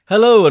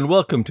Hello and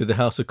welcome to the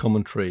House of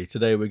Commentary.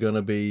 Today we're going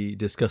to be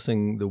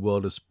discussing the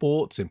world of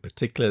sports, in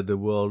particular the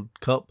World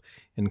Cup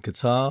in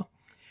Qatar.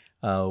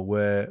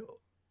 We're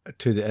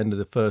to the end of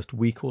the first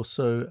week or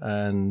so,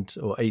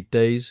 or 8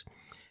 days,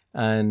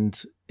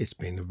 and it's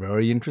been a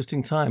very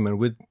interesting time. And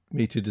with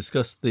me to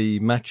discuss the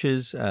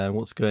matches and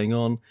what's going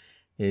on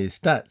is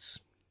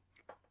Stats.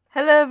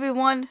 Hello,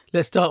 everyone.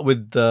 Let's start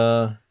with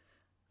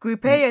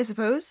Group A, I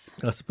suppose.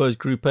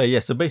 Group A,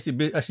 yes. So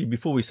basically, actually,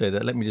 before we say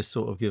that, let me just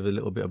sort of give a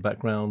little bit of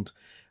background.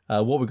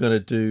 What we're going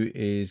to do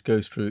is go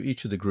through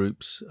each of the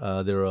groups.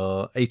 There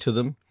are 8 of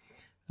them.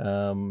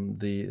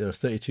 There are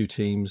 32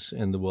 teams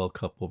in the World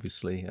Cup,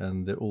 obviously,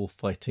 and they're all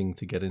fighting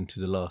to get into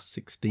the last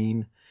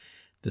 16.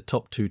 The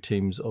top 2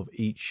 teams of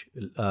each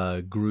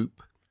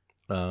group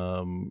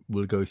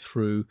will go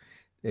through.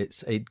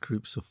 It's 8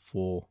 groups of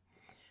 4.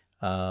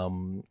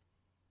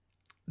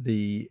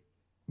 The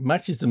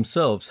matches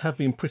themselves have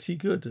been pretty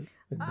good.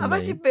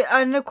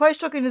 I'm quite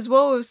shocking as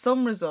well with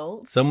some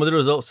results. Some of the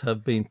results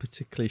have been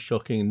particularly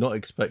shocking, not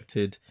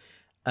expected,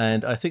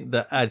 and I think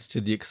that adds to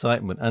the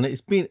excitement. And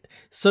it's been,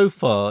 so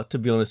far, to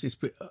be honest, it's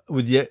been,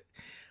 with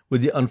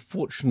the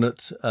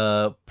unfortunate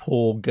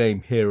poor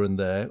game here and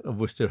there, of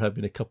which there have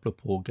been a couple of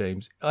poor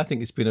games. I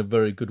think it's been a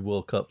very good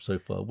World Cup so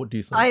far. What do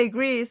you think? I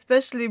agree,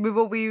 especially with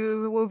what we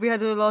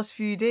had in the last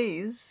few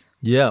days.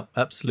 Yeah,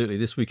 absolutely.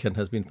 This weekend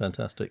has been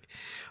fantastic.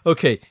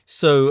 Okay,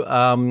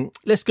 so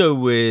let's go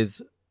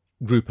with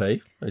Group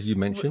A, as you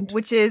mentioned.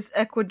 Which is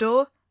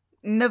Ecuador,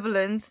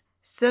 Netherlands,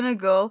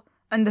 Senegal,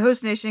 and the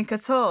host nation,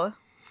 Qatar.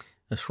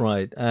 That's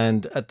right.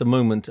 And at the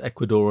moment,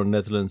 Ecuador and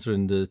Netherlands are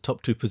in the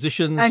top 2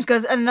 positions.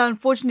 And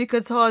unfortunately,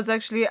 Qatar is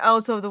actually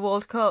out of the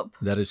World Cup.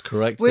 That is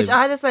correct. Which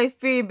I had a slight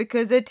feeling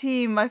because their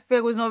team, I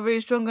feel, was not really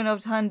strong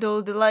enough to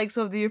handle the likes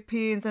of the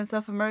Europeans and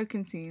South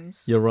American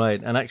teams. You're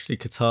right. And actually,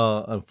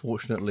 Qatar,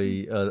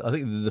 unfortunately, I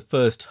think they're the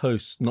first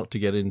hosts not to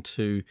get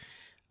into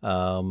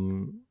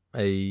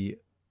a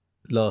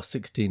last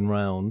 16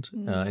 round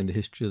in the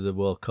history of the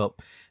World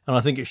Cup. And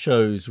I think it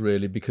shows,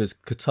 really, because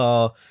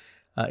Qatar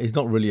is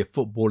not really a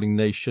footballing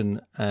nation,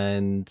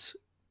 and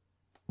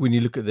when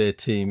you look at their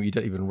team, you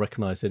don't even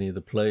recognise any of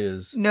the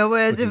players. No,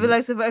 whereas with the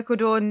likes of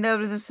Ecuador,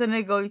 Netherlands and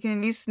Senegal, you can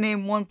at least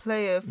name one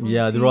player from the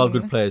team. There are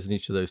good players in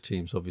each of those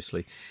teams,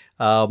 obviously.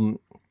 So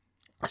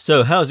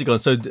how's it gone?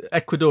 So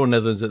Ecuador and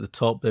Netherlands at the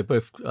top. They're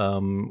both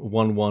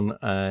won 1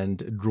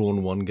 and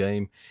drawn 1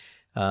 game.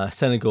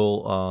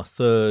 Senegal are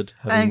third,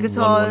 having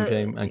won 1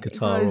 game, and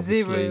Qatar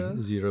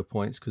obviously 0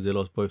 points because they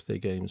lost both their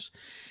games.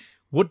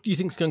 What do you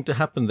think is going to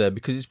happen there?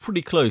 Because it's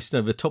pretty close.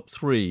 Now, the top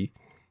 3,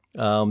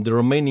 the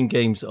remaining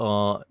games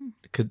are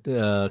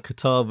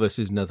Qatar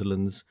versus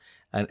Netherlands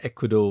and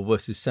Ecuador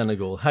versus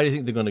Senegal. How do you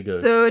think they're going to go?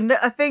 So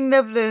I think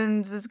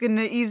Netherlands is going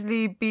to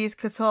easily beat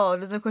Qatar.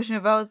 There's no question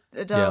about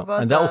that.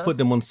 And that will put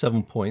them on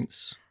 7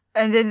 points.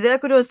 And then the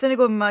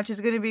Ecuador-Senegal match is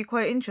going to be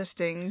quite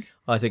interesting.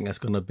 I think that's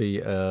going to be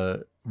a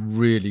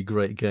really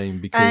great game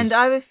because... And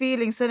I have a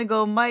feeling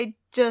Senegal might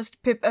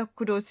just pip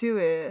Ecuador to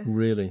it.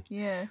 Really?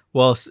 Yeah.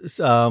 Well,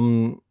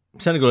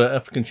 Senegal are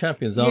African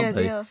champions, aren't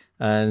they? They are.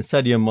 And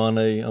Sadio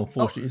Mane,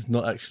 unfortunately, is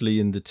not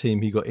actually in the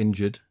team. He got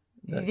injured.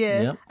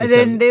 Yeah.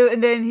 And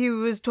then he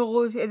was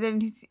told, and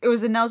then it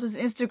was announced on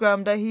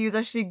Instagram that he was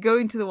actually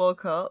going to the World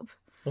Cup.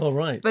 Oh,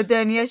 right. But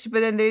then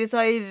they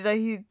decided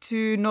that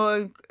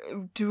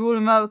to rule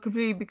him out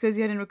completely because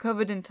he hadn't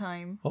recovered in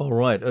time. Oh,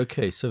 right.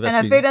 Okay. So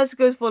I think that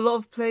goes for a lot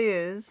of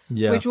players,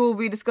 which we'll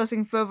be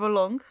discussing further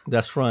along.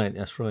 That's right.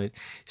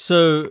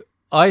 So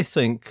I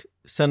think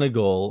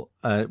Senegal,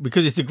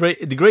 because it's the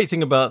great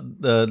thing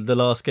about the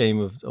last game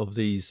of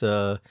these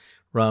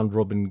round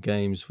robin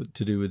games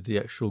to do with the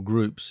actual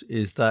groups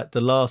is that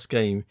the last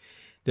game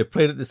they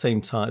played at the same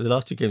time. The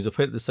last 2 games they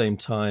played at the same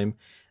time,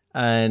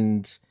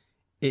 and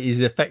it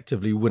is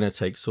effectively winner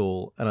takes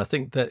all. And I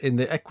think that in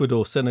the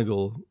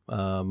Ecuador-Senegal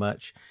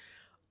match,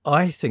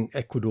 I think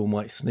Ecuador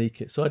might sneak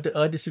it. So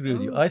I disagree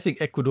with you. I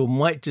think Ecuador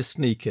might just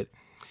sneak it.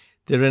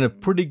 They're in a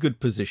pretty good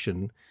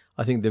position.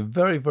 I think they're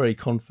very, very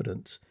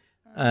confident.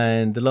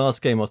 And the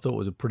last game I thought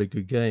was a pretty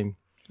good game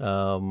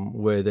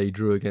where they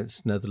drew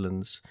against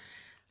Netherlands.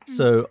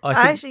 So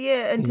I think...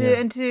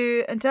 and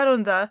to add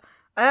on that,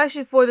 I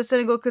actually thought the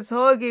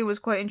Senegal-Qatar game was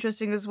quite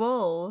interesting as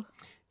well.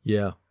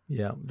 Yeah.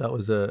 Yeah, that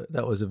was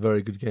a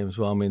very good game as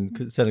well. I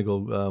mean,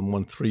 Senegal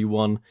won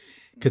 3-1.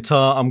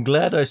 Qatar, I'm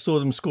glad I saw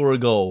them score a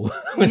goal.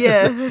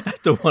 That's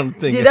the one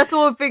thing. Yeah, that's the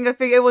one thing I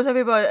think everyone's happy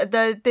about.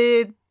 That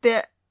they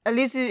at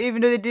least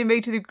even though they didn't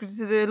make it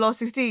to the last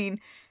 16,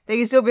 they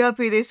can still be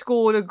happy they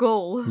scored a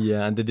goal.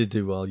 Yeah, and they did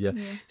do well. Yeah.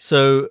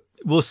 So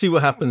we'll see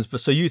what happens.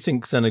 But so you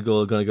think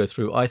Senegal are going to go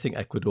through? I think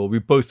Ecuador. We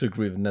both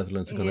agree the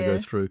Netherlands are going to go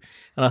through.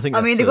 And I think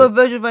they got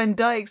Virgil van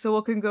Dijk, so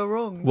what can go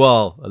wrong?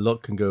 Well, a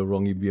lot can go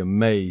wrong. You'd be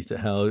amazed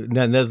at how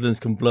Netherlands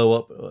can blow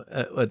up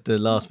at the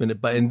last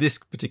minute. But in this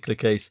particular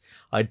case,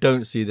 I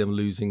don't see them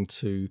losing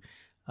to.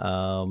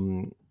 I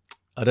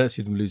don't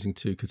see them losing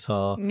to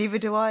Qatar. Neither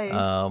do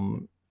I.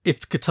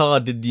 If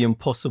Qatar did the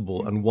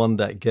impossible and won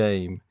that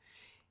game,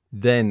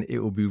 then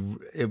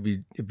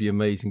it'd be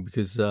amazing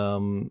because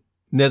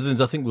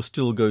Netherlands, I think, will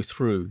still go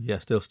through.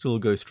 Yes, they'll still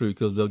go through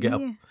because they'll get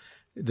up.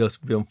 They'll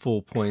be on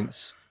 4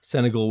 points.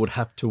 Senegal would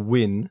have to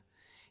win.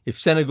 If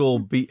Senegal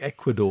beat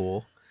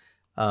Ecuador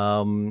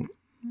and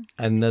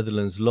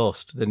Netherlands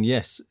lost, then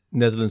yes,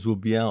 Netherlands will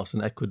be out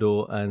and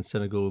Ecuador and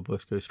Senegal will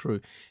both go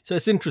through. So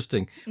it's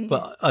interesting.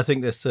 But I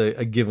think that's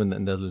a given that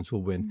Netherlands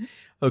will win.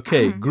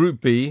 Okay,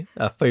 Group B,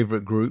 our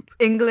favourite group.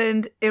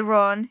 England,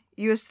 Iran,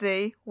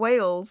 USA,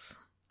 Wales.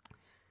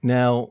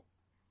 Now,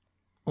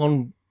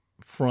 on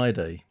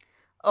Friday...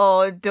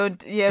 England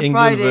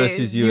Friday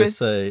versus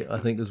USA, I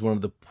think is one of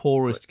the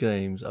poorest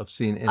games I've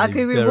seen in a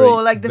very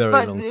long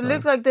time. It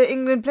looked like the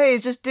England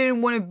players just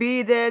didn't want to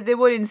be there. They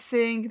weren't in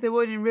sync. They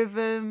weren't in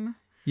rhythm.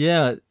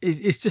 Yeah,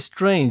 it's just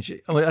strange.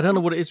 I mean, I don't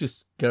know what it is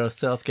with Gareth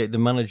Southgate, the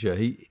manager.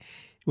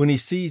 When he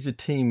sees the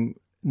team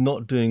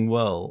not doing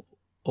well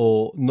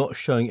or not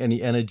showing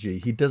any energy,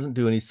 he doesn't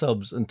do any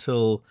subs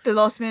until the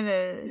last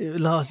minute.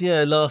 Last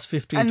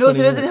 15, and 20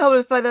 also, it doesn't minutes. help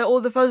the fact that all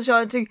the fans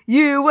are chanting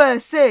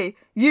USA,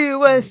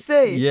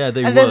 USA. Yeah,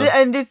 they and were.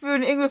 And if you're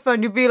an England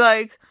fan, you'd be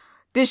like,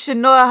 this should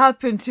not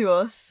happen to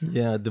us.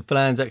 Yeah, the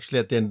fans actually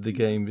at the end of the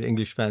game, the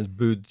English fans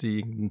booed the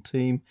England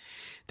team.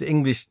 The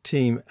English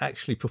team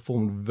actually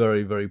performed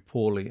very, very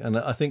poorly, and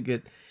I think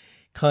it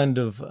kind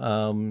of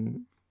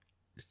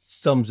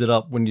sums it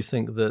up when you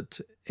think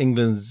that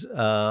England's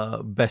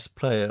best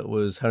player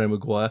was Harry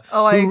Maguire.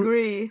 I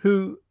agree.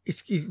 Who,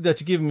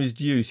 to give him his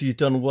dues, he's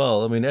done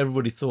well. I mean,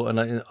 everybody thought,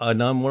 and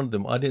I'm one of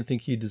them, I didn't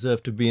think he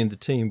deserved to be in the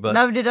team. But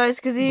neither did I,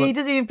 because he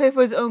doesn't even play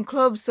for his own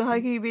club, so how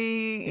can he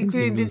be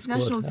included in the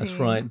international team? That's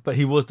right. But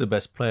he was the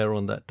best player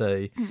on that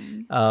day.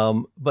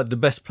 But the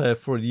best player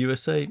for the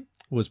USA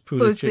was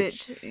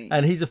Pulisic.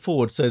 And he's a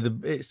forward, so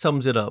it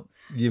sums it up.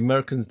 The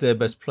Americans, their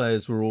best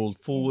players were all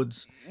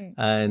forwards,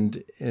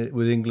 and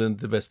with England,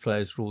 the best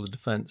players were all the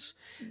defence.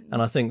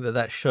 And I think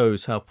that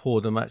shows how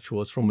poor the match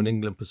was from an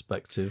England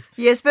perspective.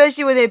 Yeah,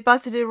 especially when they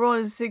battered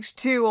Iran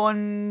 6-2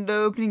 on the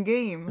opening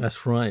game.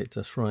 That's right.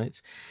 So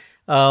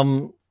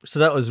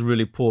that was a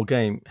really poor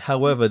game.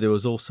 However, there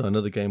was also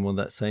another game on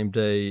that same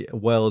day,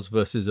 Wales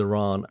versus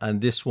Iran,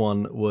 and this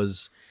one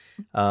was...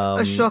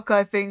 a shocker,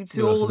 I think,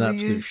 to all the It was an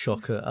absolute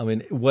shocker. I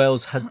mean,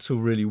 Wales had to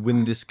really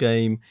win this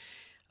game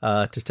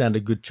to stand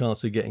a good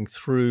chance of getting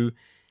through.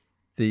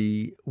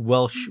 The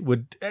Welsh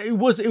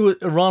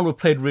Iran were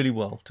played really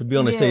well. To be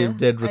honest,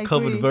 they'd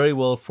recovered very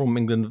well from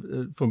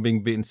England from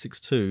being beaten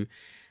 6-2,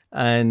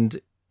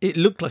 and it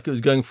looked like it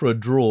was going for a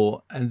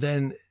draw, and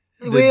then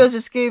Wales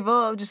just gave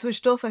up, just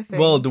switched off, I think.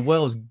 Well, the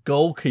Wales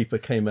goalkeeper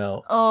came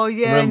out. Oh,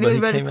 yeah, Remember, and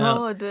it was a red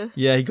card.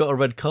 Yeah, he got a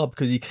red card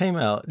because he came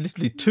out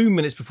literally 2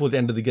 minutes before the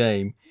end of the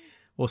game,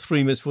 or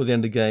 3 minutes before the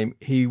end of the game.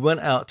 He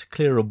went out to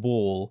clear a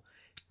ball,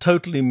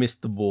 totally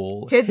missed the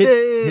ball, hit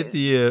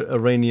the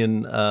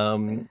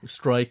Iranian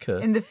striker.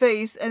 In the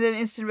face, and then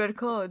instant red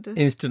card.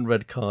 Instant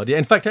red card, yeah.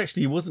 In fact,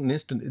 actually, it wasn't an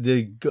instant.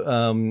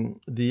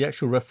 The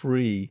actual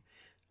referee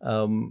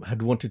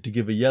had wanted to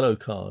give a yellow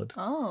card.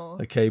 Oh.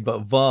 Okay,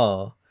 but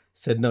VAR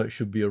said no, it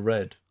should be a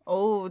red.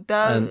 Oh,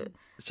 that.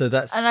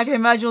 And I can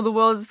imagine all the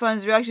Wales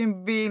fans'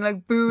 reaction being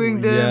like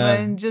booing them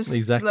and just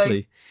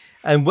exactly.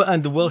 And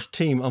the Welsh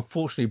team,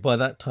 unfortunately, by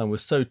that time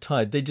was so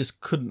tired they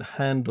just couldn't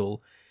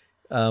handle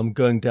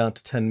going down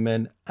to 10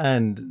 men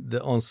and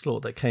the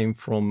onslaught that came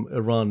from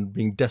Iran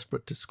being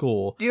desperate to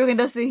score. Do you reckon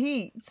that's the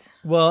heat?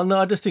 Well, no,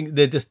 I just think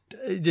it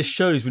just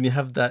shows when you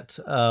have that.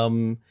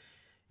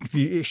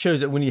 It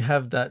shows that when you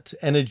have that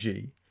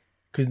energy.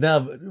 Because now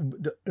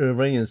the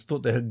Iranians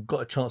thought they had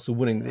got a chance of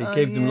winning. It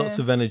gave them lots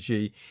of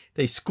energy.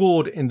 They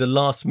scored in the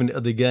last minute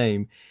of the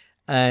game.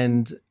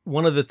 And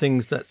one of the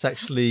things that's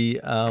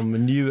actually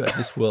new at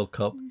this World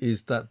Cup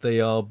is that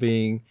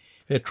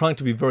they're trying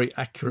to be very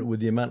accurate with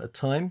the amount of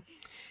time.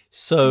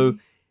 So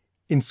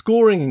in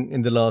scoring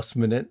in the last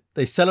minute,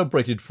 they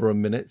celebrated for a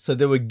minute. So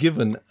they were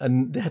given,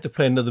 and they had to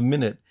play another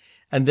minute.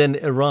 And then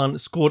Iran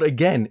scored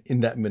again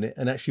in that minute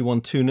and actually won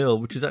 2-0,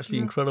 which is actually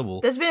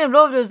incredible. There's been a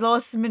lot of those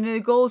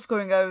last-minute goal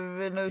scoring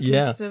I've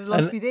noticed over the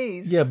last few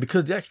days. Yeah,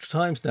 because the extra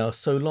times now are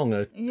so long,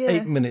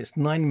 8 minutes,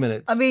 9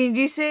 minutes. I mean,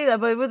 you say that,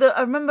 but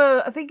I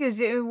remember, I think it was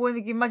one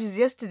of the matches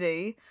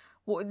yesterday,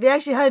 they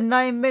actually had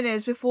 9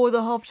 minutes before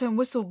the half-time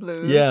whistle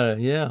blew. Yeah,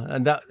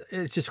 and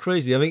it's just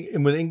crazy. I think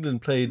when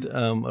England played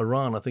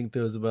Iran, I think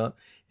there was about,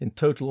 in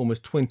total,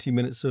 almost 20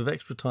 minutes of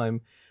extra time.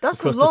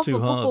 That's a lot for a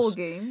football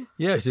game.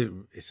 Yeah,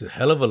 it's a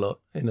hell of a lot,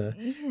 Yeah.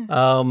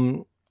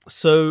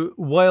 So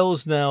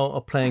Wales now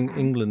are playing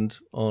England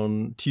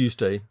on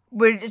Tuesday.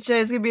 Which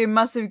is going to be a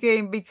massive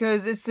game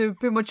because it's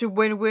pretty much a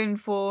win-win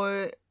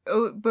for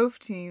both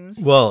teams.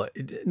 Well,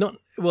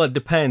 it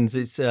depends.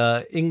 It's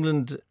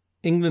England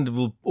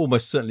will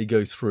almost certainly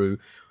go through.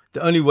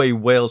 The only way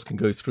Wales can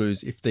go through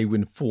is if they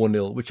win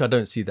 4-0, which I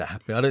don't see that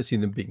happening. I don't see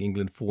them beating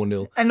England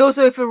 4-0. And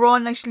also, if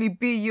Iran actually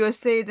beat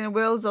USA, then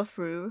Wales are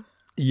through.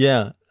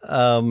 Yeah.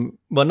 Well,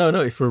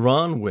 no. If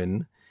Iran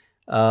win,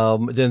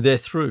 then they're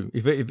through.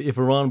 If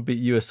Iran beat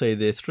USA,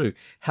 they're through.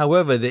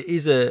 However, there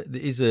is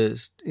a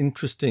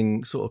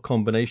interesting sort of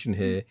combination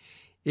here.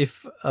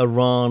 If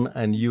Iran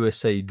and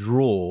USA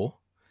draw,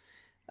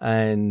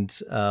 and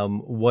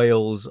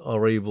Wales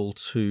are able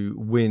to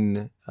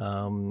win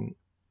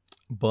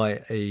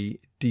by a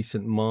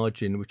decent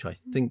margin, which I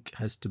think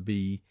has to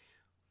be.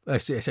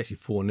 It's actually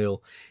 4-0.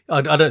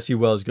 I don't see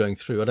Wales going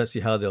through. I don't see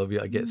how they'll be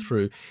able to get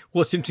through.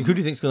 What's interesting? Who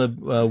do you think is going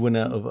to win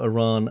out of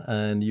Iran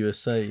and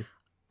USA?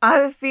 I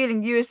have a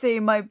feeling USA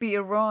might beat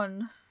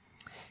Iran.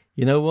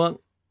 You know what?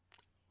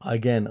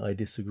 Again, I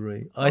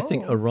disagree. I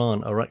think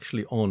Iran are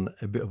actually on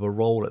a bit of a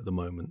roll at the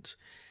moment,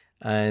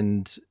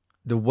 and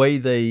the way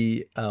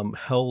they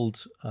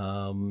held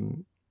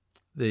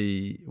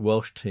the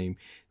Welsh team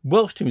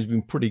has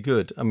been pretty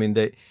good. I mean,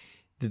 I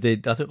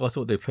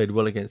thought they played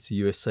well against the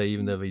USA,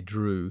 even though they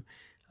drew.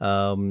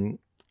 But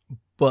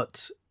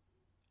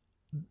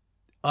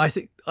I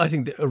think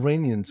the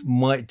Iranians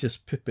might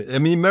just pip it. I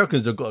mean, the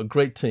Americans have got a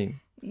great team,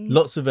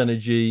 lots of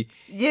energy.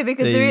 Yeah,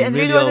 because the reason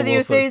why the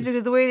USA is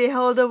because the way they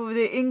held up with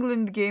the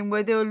England game,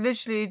 where they were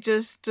literally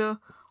just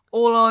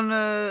all on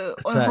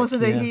horse of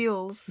their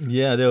heels.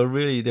 Yeah, they were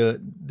really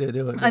and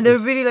they were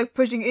really like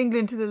pushing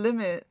England to the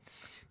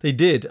limits. They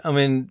did. I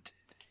mean,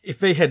 if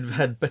they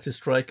had better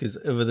strikers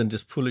other than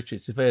just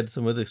Pulisic, if they had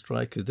some other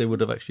strikers, they would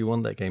have actually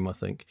won that game, I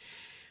think.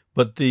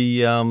 But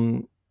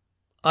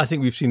I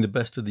think we've seen the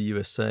best of the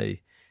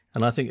USA,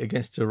 and I think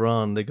against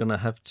Iran they're going to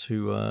have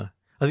to.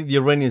 I think the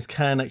Iranians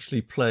can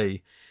actually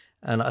play,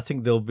 and I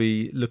think they'll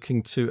be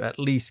looking to at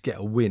least get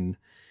a win.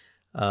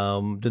 They're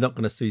not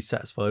going to be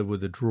satisfied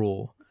with a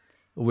draw,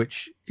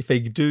 which if they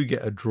do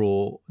get a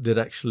draw, they'd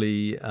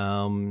actually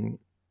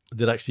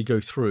go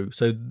through.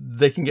 So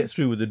they can get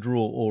through with a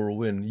draw or a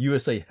win.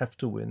 USA have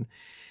to win.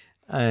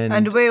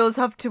 And Wales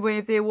have to win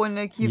if they want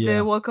to keep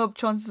their World Cup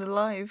chances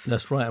alive.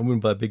 That's right, and win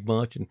by a big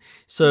margin.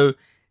 So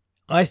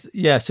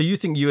so you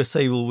think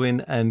USA will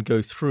win and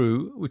go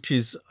through, which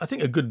is, I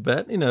think, a good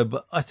bet,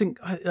 but I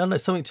don't know,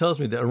 something tells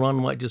me that Iran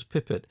might just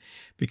pip it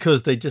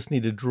because they just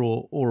need a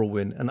draw or a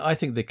win, and I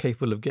think they're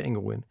capable of getting a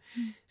win.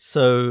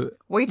 So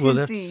wait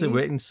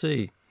and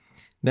see.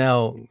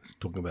 Now,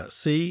 talking about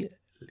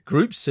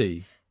Group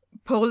C.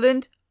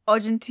 Poland,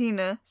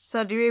 Argentina,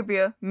 Saudi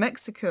Arabia,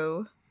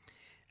 Mexico.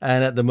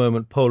 And at the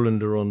moment,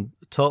 Poland are on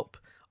top.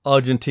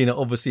 Argentina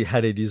obviously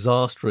had a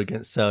disaster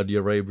against Saudi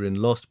Arabia and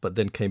lost, but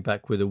then came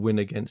back with a win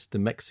against the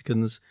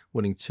Mexicans,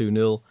 winning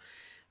 2-0.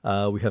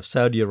 We have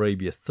Saudi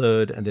Arabia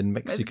third, and then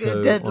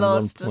Mexico on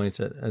last. 1 point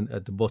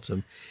at the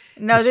bottom.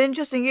 Now, the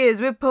interesting is,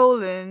 with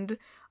Poland,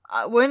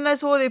 when I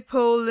saw the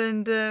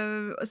Poland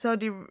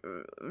Saudi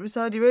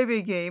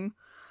Arabia game,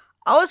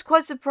 I was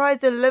quite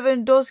surprised that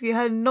Lewandowski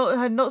had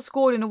not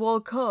scored in a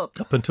World Cup.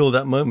 Up until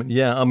that moment,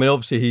 yeah. I mean,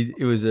 obviously,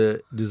 it was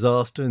a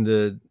disaster in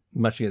the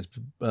match against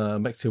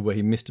Mexico where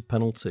he missed a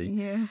penalty.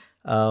 Yeah.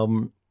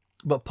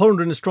 But Poland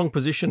are in a strong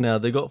position now.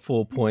 They got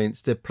 4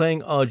 points. They're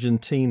playing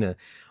Argentina.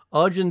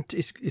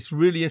 It's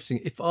really interesting.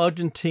 If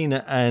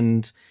Argentina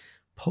and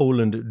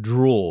Poland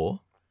draw,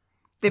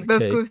 they both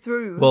go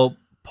through. Well,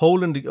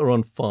 Poland are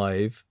on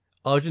 5.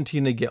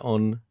 Argentina get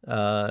on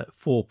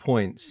 4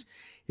 points.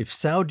 If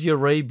Saudi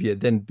Arabia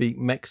then beat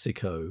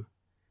Mexico,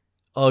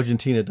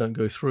 Argentina don't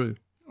go through.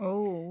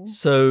 Oh.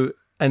 So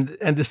and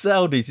the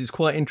Saudis is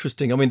quite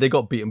interesting. I mean, they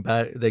got beaten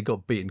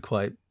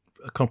quite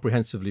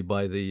comprehensively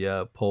by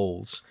the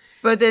Poles.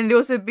 But then they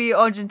also beat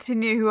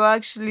Argentina, who are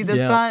actually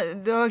they're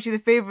actually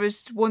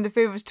one of the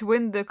favourites to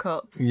win the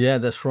cup. Yeah,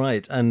 that's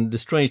right. And the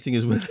strange thing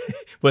is well,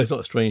 it's not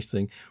a strange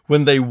thing.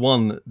 When they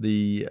won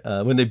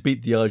when they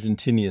beat the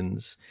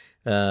Argentinians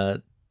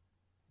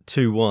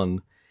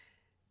 2-1.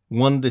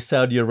 The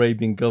Saudi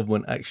Arabian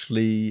government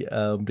actually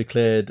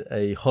declared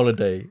a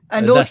holiday,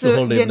 national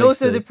holiday. And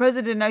also the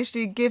president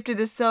actually gifted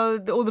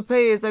all the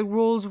players like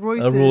Rolls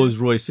Royces. A Rolls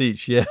Royce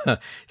each, yeah.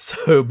 So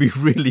it'll be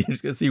really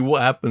interesting to see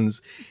what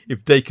happens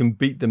if they can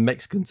beat the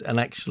Mexicans and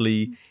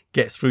actually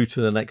get through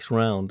to the next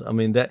round. I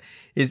mean,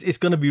 it's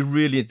going to be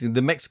really interesting.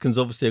 The Mexicans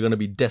obviously are going to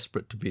be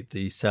desperate to beat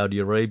the Saudi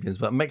Arabians,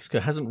 but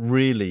Mexico hasn't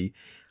really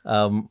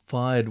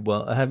fired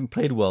well. I haven't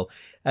played well,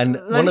 and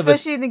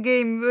especially in the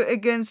game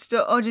against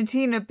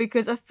Argentina,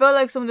 because I felt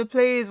like some of the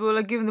players were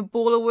like giving the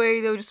ball away.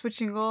 They were just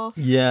switching off.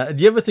 Yeah,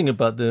 the other thing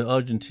about the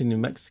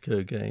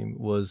Argentina-Mexico game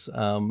was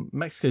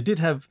Mexico did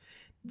have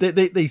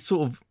they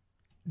sort of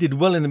did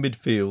well in the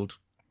midfield.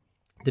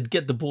 They'd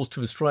get the balls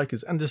to the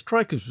strikers, and the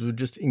strikers were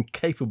just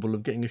incapable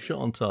of getting a shot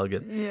on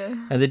target. Yeah,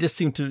 and they just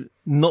seemed to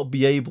not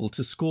be able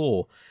to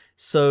score.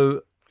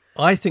 So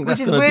I think that's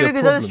going to be a problem. Which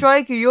is weird because as a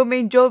striker, your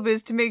main job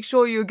is to make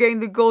sure you're getting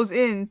the goals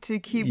in to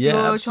keep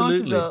your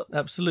chances up.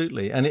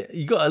 Absolutely. And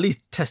you got to at least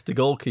test the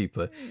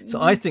goalkeeper.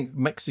 So I think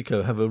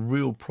Mexico have a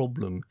real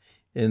problem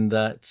in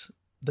that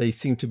they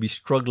seem to be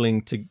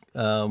struggling to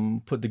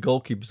put the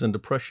goalkeepers under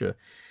pressure.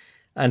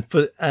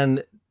 But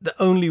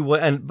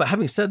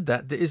having said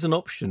that, there is an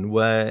option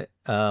where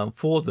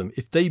for them,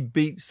 if they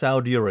beat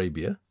Saudi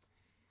Arabia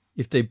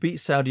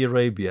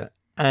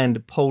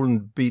and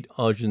Poland beat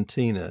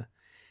Argentina,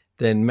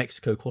 then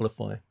Mexico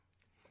qualify.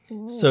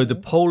 Ooh. So the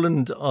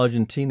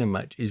Poland-Argentina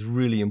match is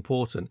really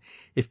important.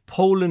 If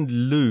Poland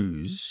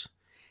lose,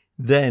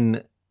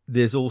 then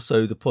there's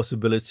also the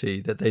possibility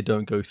that they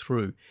don't go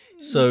through.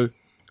 So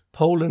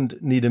Poland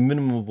need a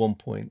minimum of 1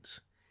 point.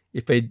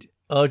 If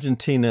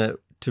Argentina,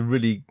 to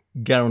really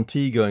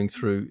guarantee going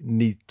through,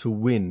 need to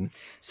win.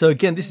 So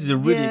again, this is a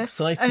really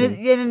exciting.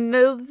 And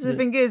the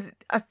thing is,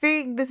 I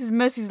think this is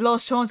Messi's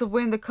last chance of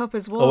winning the cup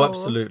as well. Oh,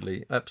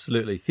 absolutely,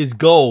 absolutely. His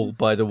goal,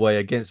 by the way,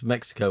 against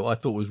Mexico, I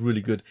thought was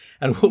really good.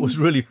 And what was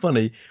really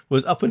funny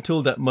was up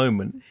until that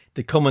moment,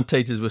 the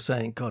commentators were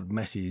saying, "God,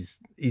 Messi's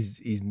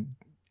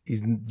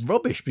he's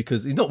rubbish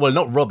because he's not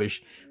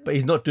rubbish, but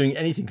he's not doing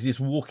anything because he's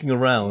walking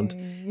around."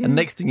 And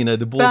next thing you know,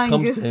 the ball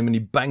comes to him and he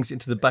bangs it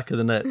into the back of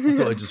the net. I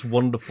thought it was just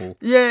wonderful.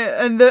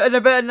 Yeah, and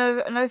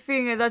I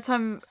think at that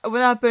time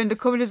when it happened, the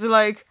commentators were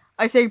like,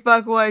 "I take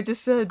back what I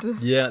just said."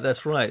 Yeah,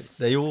 that's right.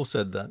 They all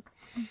said that.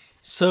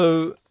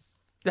 So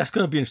that's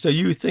going to be interesting. So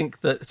you think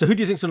that? So who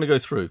do you think's going to go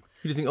through?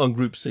 Who do you think on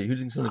Group C? Who do you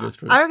think's going to go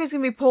through? I reckon it's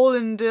going to be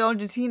Poland,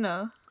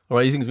 Argentina. All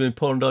right, you think it's going to be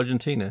Poland,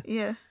 Argentina?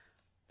 Yeah.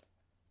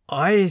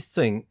 I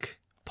think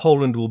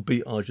Poland will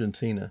beat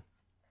Argentina.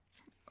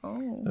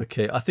 Oh.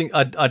 Okay,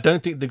 I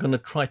don't think they're going to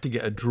try to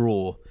get a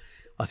draw.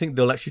 I think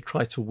they'll actually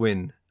try to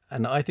win,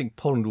 and I think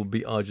Poland will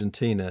beat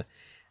Argentina,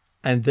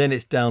 and then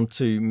it's down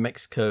to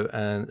Mexico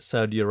and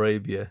Saudi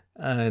Arabia.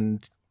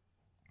 And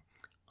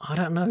I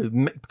don't know,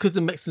 because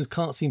the Mexicans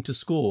can't seem to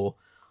score.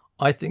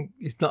 I think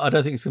it's not. I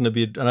don't think it's going to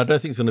be, and I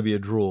don't think it's going to be a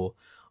draw.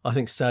 I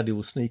think Saudi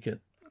will sneak it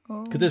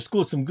because they've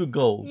scored some good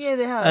goals. Yeah,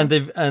 they have.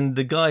 And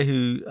the guy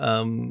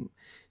who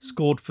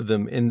scored for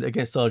them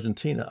against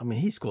Argentina, I mean,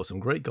 he scored some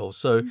great goals.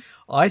 So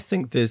I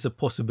think there's a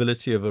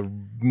possibility of a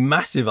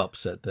massive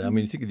upset there. I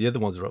mean, you think the other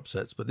ones are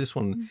upsets, but this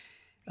one,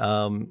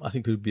 I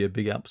think would be a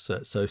big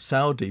upset. So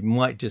Saudi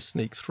might just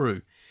sneak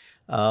through.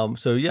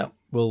 So yeah,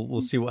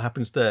 we'll see what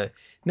happens there.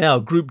 Now,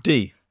 Group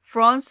D.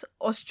 France,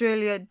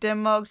 Australia,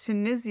 Denmark,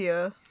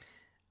 Tunisia.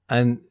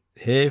 And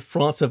here,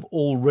 France have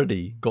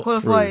already got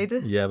qualified.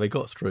 Through. Yeah, they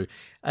got through.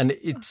 And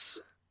it's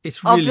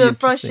really after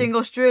thrashing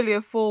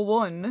Australia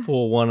 4-1.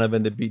 4-1, and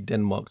then they beat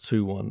Denmark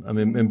 2-1. I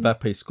mean,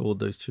 Mbappe scored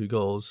those 2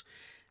 goals.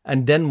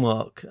 And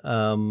Denmark...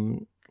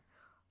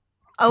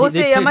 I will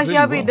say, I'm actually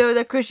happy though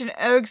that Christian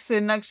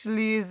Eriksen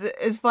actually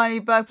is finally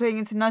back playing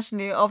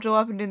internationally after what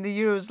happened in the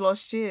Euros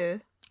last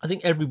year. I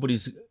think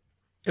everybody's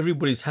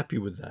happy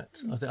with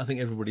that. I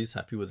think everybody's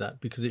happy with that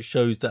because it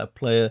shows that a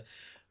player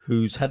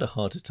who's had a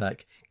heart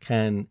attack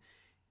can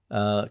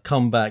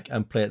come back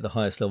and play at the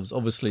highest levels.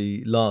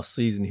 Obviously, last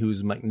season he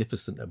was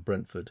magnificent at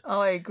Brentford. Oh,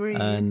 I agree.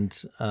 And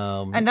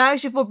I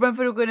actually thought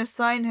Brentford were going to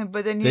sign him,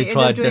 but then he ended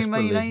up doing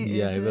Man United.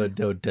 Yeah,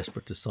 they were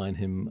desperate to sign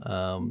him,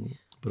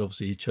 but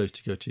obviously he chose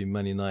to go to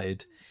Man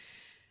United.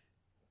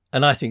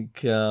 And I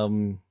think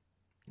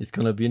it's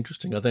going to be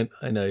interesting.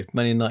 I know if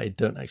Man United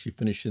don't actually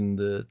finish in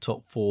the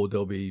top 4,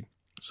 they'll be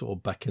sort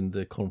of back in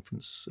the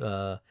conference.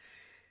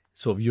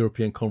 Sort of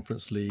European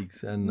Conference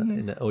leagues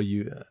and or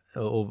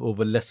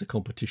the lesser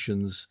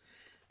competitions,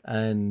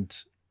 and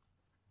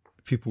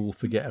people will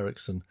forget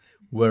Eriksen.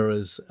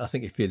 Whereas I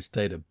think if he had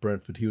stayed at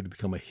Brentford, he would have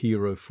become a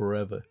hero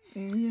forever.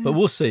 Yeah. But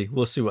we'll see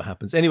what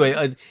happens.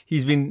 Anyway,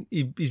 he's been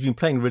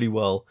playing really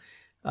well,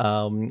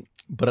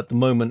 but at the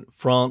moment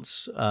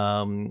France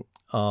are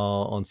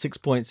on 6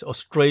 points.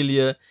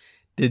 Australia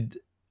did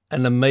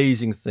an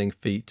amazing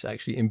feat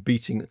actually in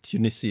beating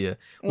Tunisia,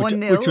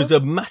 which was a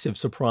massive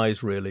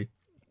surprise, really.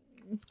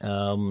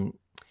 And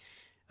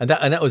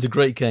that was a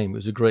great game. It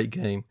was a great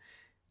game.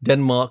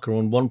 Denmark are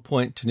on 1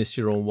 point,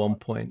 Tunisia are on 1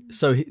 point.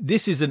 So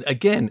this is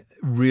again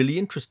really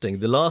interesting.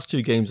 The last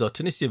 2 games are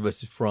Tunisia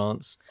versus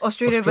France,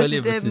 Australia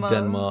versus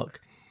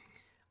Denmark.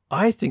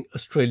 I think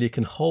Australia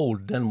can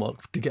hold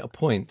Denmark to get a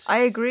point. I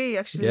agree,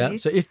 actually. Yeah.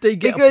 So if they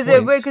get a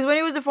point, because when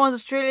it was the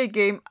France-Australia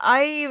game,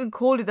 I even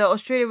called it that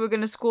Australia were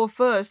going to score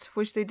first,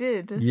 which they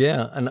did.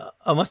 Yeah, and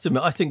I must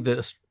admit, I think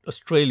that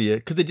Australia,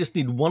 because they just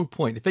need 1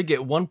 point. If they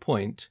get 1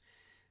 point,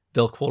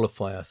 they'll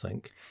qualify, I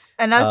think.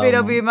 And I think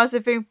that'll be a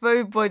massive thing for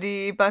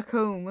everybody back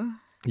home.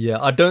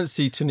 Yeah, I don't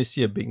see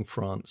Tunisia beating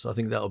France. I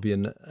think that'll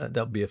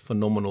be a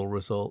phenomenal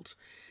result.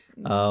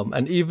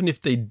 And even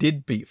if they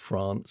did beat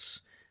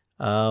France,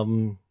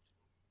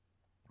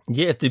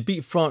 if they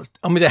beat France,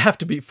 I mean, they have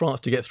to beat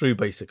France to get through,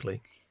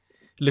 basically.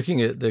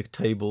 Looking at the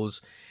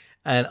tables,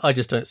 and I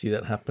just don't see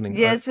that happening.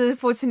 Yes,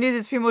 for Tunisia,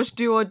 it's pretty much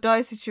do or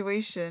die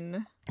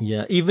situation.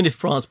 Yeah, even if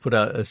France put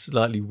out a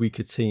slightly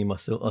weaker team, I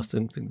still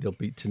think they'll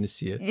beat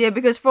Tunisia. Yeah,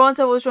 because France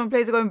have all strong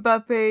players like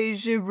Mbappe,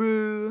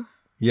 Giroud.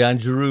 Yeah, and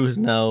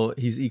Giroud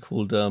he's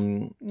equaled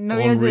No,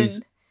 he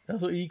hasn't. I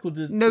thought he equaled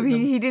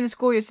he didn't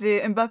score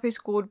yesterday. Mbappe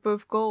scored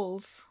both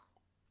goals.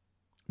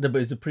 No,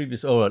 but it's the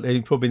previous. All right,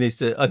 he probably needs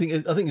to. I think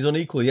he's on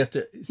equal. He has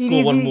to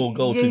score one more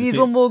goal. Yeah, he needs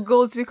one more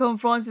goal to become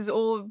France's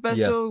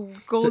best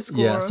goal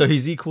scorer. Yeah, so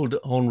he's equaled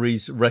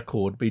Henry's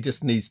record, but he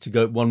just needs to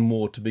go one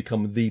more to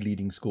become the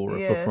leading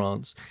scorer for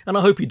France. And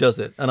I hope he does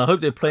it. And I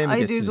hope they play him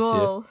against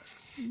Tunisia.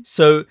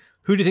 So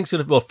who do you think's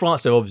going to? Well,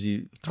 France are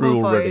obviously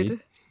through already.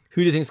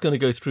 Who do you think's going to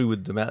go through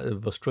with them out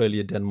of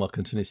Australia, Denmark,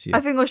 and Tunisia?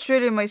 I think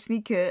Australia might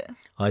sneak it.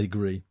 I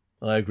agree.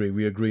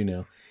 We agree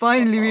now.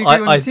 Finally, we agree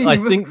on the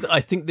team. I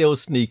think they'll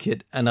sneak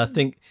it, and I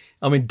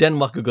mean,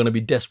 Denmark are going to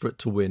be desperate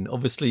to win.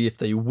 Obviously, if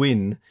they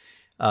win,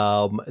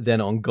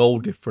 then on goal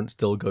difference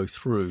they'll go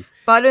through.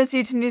 But I don't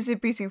see Tunisia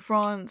beating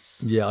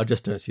France. Yeah, I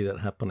just don't see that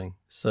happening.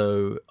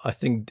 So I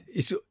think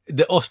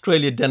the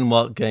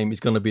Australia-Denmark game is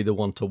going to be the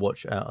one to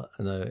watch out.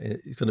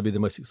 It's going to be the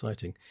most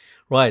exciting.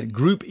 Right,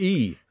 Group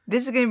E.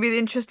 This is going to be the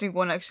interesting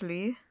one,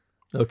 actually.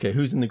 Okay,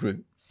 who's in the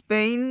group?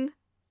 Spain,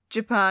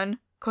 Japan,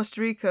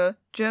 Costa Rica,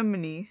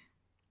 Germany.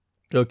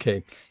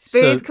 Okay.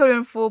 Spain's got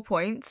in 4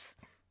 points.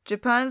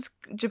 Japan's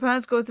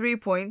got 3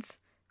 points.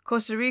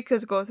 Costa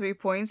Rica's got 3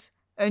 points.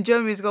 And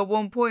Germany's got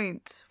 1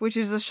 point, which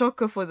is a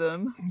shocker for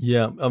them.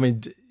 Yeah, I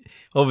mean,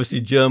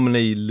 obviously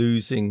Germany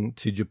losing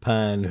to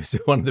Japan is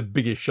one of the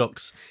biggest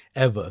shocks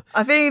ever.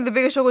 I think the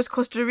biggest shock was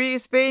Costa Rica,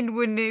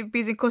 Spain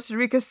beating Costa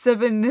Rica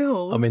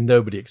 7-0. I mean,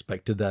 nobody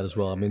expected that as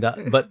well. I mean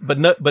that,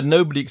 but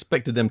nobody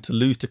expected them to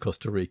lose to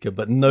Costa Rica.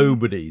 But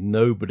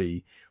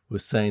nobody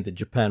was saying that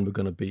Japan were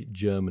going to beat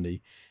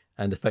Germany.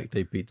 And the fact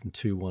they beat them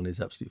 2-1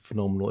 is absolutely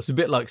phenomenal. It's a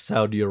bit like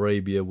Saudi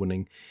Arabia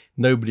winning.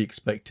 Nobody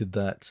expected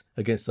that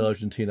against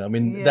Argentina. I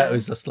mean, that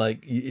was just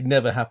like, it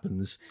never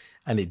happens,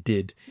 and it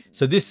did.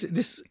 So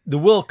the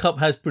World Cup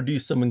has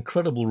produced some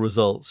incredible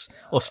results.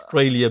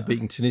 Australia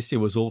beating Tunisia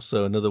was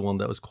also another one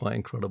that was quite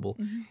incredible.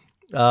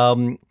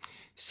 Mm-hmm.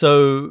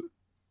 So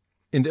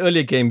in the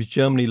earlier games,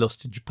 Germany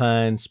lost to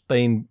Japan.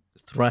 Spain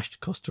thrashed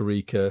Costa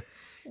Rica.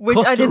 Which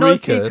I did not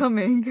see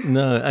coming.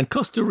 No, and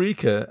Costa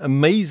Rica,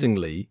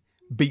 amazingly,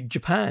 beat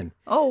Japan.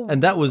 Oh.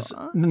 And that was,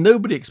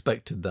 nobody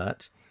expected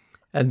that.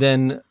 And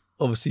then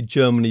obviously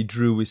Germany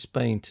drew with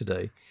Spain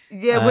today.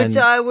 Yeah, which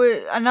I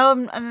know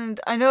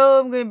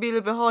I'm going to be a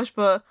little bit harsh,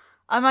 but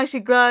I'm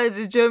actually glad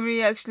that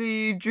Germany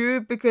actually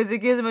drew, because it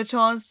gives them a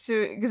chance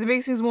because it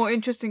makes things more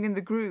interesting in the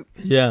group.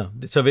 Yeah.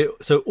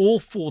 So all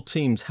 4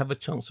 teams have a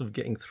chance of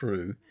getting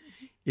through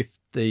if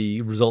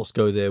the results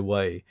go their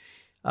way.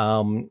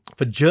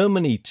 For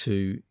Germany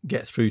to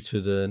get through to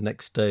the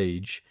next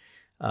stage,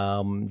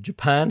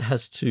 Japan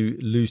has to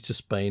lose to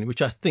Spain,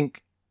 which I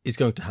think is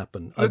going to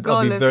happen.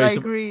 Regardless, I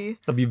agree.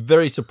 I'd be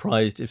very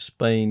surprised if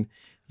Spain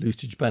lose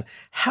to Japan.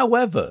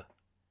 However,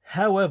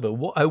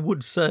 what I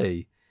would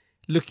say,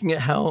 looking at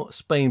how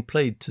Spain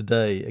played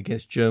today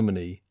against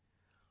Germany,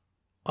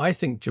 I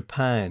think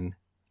Japan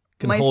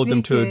can hold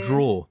them to a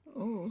draw.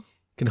 Ooh.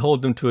 Can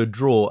hold them to a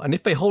draw. And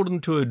if they hold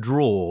them to a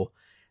draw,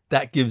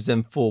 that gives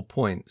them 4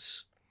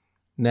 points.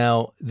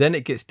 Now, then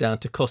it gets down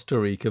to Costa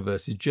Rica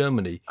versus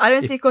Germany. I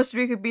don't see Costa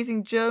Rica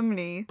beating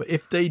Germany. But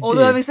if they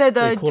although having said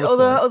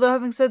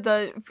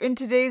that, in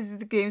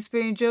today's game,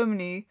 Spain and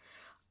Germany,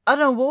 I don't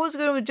know what was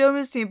going on with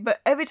Germany's team,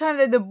 but every time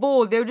they had the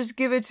ball, they would just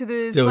give it to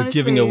the Spanish They were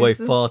giving away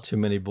players. far too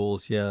many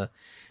balls. Yeah,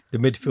 the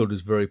midfield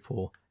was very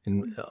poor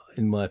in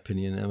my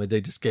opinion. I mean,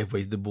 they just gave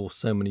away the ball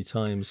so many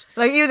times.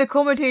 Like even the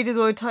commentators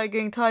were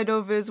getting tied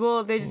over as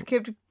well. They just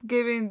kept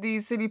giving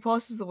these silly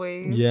passes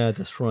away. Yeah,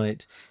 that's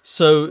right.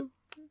 So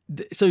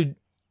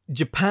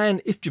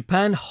Japan, if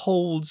Japan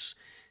holds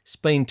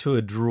Spain to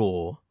a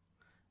draw,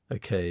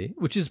 okay,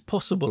 which is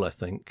possible, I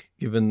think,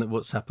 given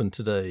what's happened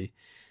today,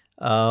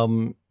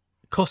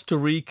 Costa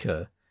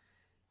Rica,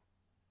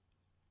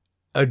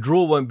 a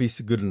draw won't be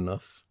so good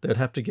enough. They'd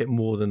have to get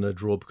more than a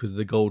draw because of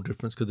the goal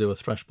difference, because they were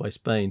thrashed by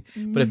Spain.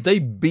 Mm. But if they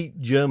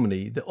beat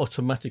Germany, they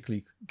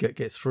automatically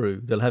get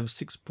through. They'll have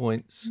 6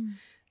 points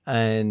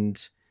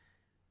and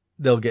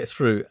they'll get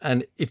through.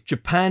 And if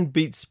Japan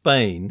beats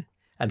Spain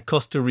and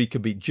Costa Rica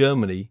beat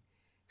Germany,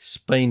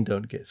 Spain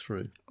don't get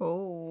through.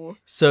 Oh,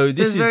 so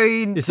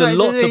it's a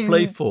lot to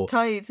play for.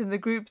 Tight in the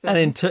group, then.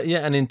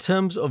 And in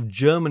terms of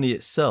Germany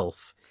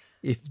itself,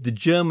 if the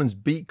Germans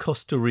beat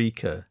Costa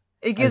Rica,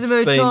 it gives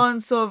them a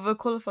chance of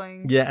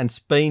qualifying. Yeah, and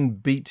Spain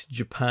beat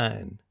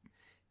Japan,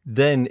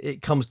 then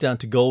it comes down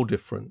to goal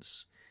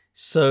difference.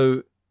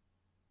 So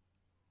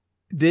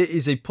there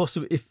is a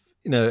possible,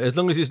 as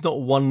long as it's not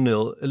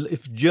 1-0,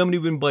 if Germany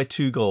win by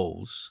 2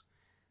 goals,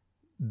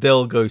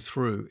 they'll go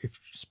through if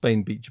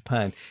Spain beat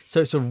Japan. So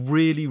it's a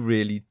really,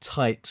 really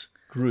tight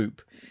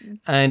group.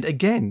 And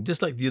again,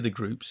 just like the other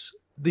groups,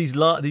 these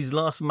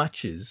last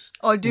matches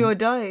are do or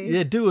die.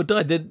 Yeah, do or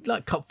die. They're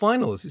like cup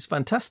finals. It's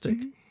fantastic.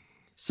 Mm-hmm.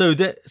 So who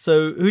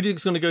do you think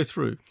is going to go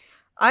through?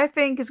 I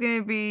think it's going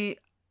to be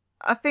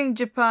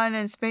Japan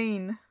and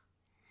Spain.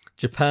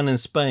 Japan and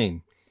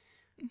Spain.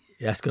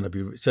 Yeah, it's going to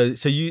be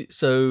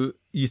so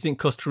you think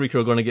Costa Rica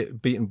are going to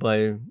get beaten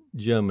by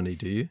Germany,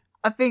 do you?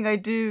 I think I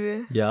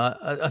do. Yeah,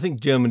 I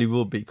think Germany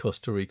will beat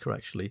Costa Rica,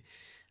 actually.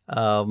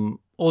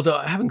 Although,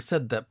 having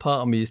said that,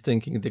 part of me is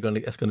thinking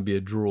that's going to be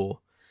a draw.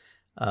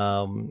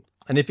 And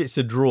if it's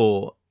a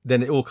draw,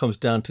 then it all comes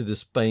down to the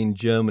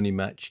Spain-Germany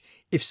match.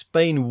 If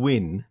Spain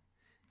win,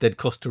 then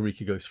Costa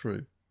Rica go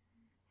through.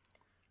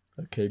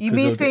 Okay. You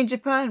mean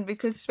Spain-Japan,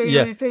 because Spain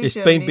already played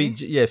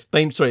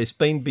Germany.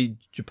 Spain beat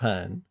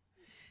Japan,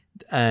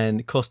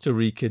 and Costa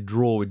Rica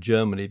draw with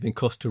Germany, then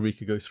Costa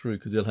Rica go through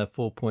because they'll have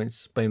 4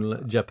 points.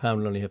 Japan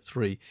will only have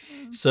 3.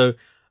 So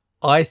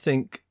I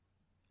think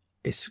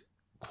it's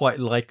quite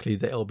likely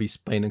that it'll be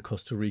Spain and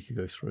Costa Rica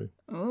go through.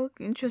 Oh,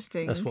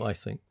 interesting. That's what I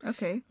think.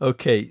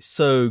 Okay,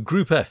 so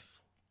Group F.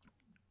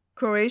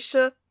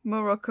 Croatia,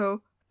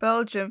 Morocco,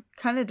 Belgium,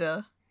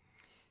 Canada.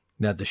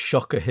 Now, the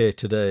shocker here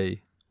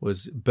today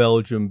was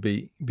Belgium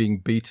being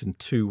beaten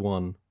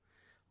 2-1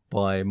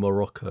 by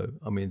Morocco.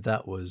 I mean,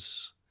 that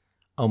was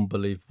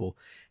unbelievable.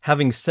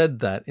 Having said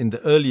that, in the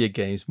earlier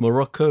games,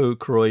 Morocco,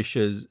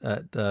 Croatia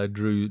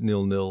drew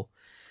 0-0.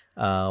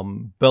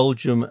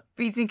 Belgium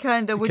beating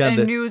Canada, which I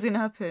knew was going to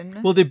happen.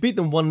 Well, they beat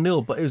them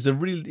 1-0, but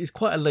it's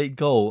quite a late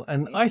goal,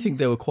 and I think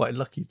they were quite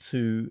lucky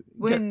to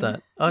get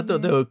that. I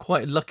thought they were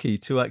quite lucky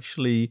to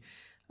actually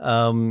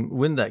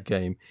win that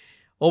game.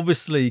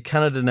 Obviously,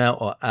 Canada now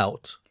are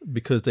out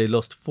because they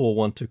lost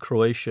 4-1 to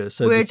Croatia.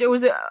 So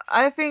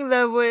I think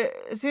that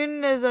as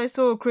soon as I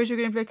saw Croatia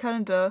going to play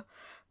Canada,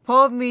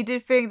 part of me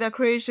did think that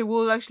Croatia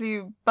will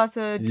actually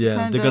batter Canada.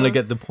 Yeah, they're going to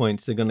get the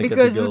points. They're going to get the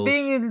goals. Because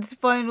being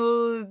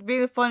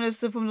the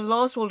finalists from the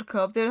last World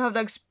Cup, they don't have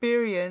that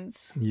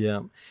experience.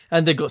 Yeah,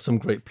 and they've got some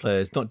great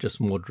players, not just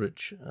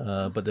Modric,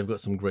 but they've got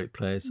some great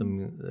players.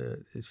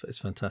 It's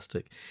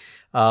fantastic.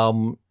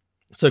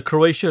 So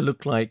Croatia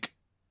looked like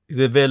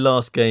their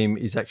last game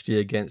is actually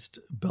against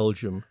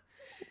Belgium.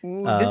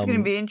 Ooh, this is going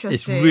to be interesting.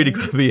 It's really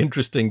going to be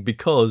interesting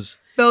because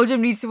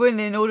Belgium needs to win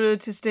in order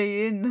to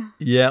stay in.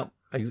 Yeah.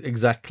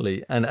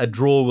 Exactly, and a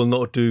draw will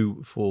not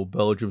do for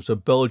Belgium. So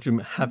Belgium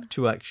have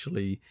to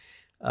actually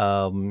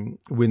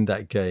win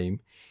that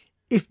game.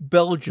 If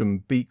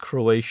Belgium beat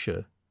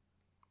Croatia,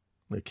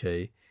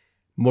 okay,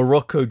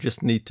 Morocco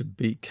just need to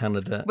beat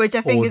Canada, which I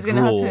think is going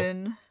to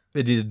happen.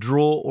 They did a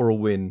draw or a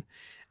win,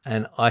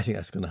 and I think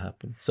that's going to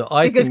happen. So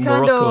I think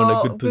Morocco are in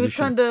a good position. Because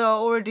Canada are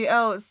already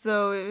out,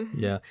 so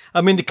yeah.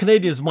 I mean, the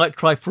Canadians might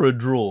try for a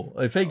draw.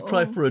 If they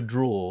try for a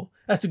draw,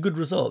 that's a good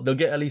result. They'll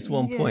get at least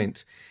 1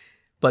 point.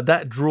 But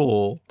that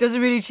draw doesn't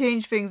really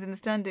change things in the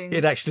standings.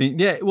 It actually,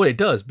 it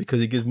does,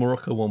 because it gives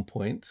Morocco 1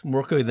 point.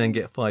 Morocco then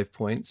get 5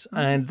 points,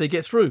 and they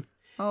get through.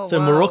 So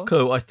wow.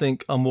 Morocco, I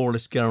think, are more or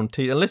less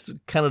guaranteed, unless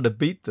Canada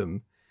beat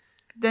them.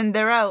 Then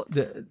they're out.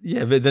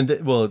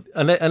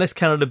 Unless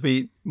Canada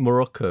beat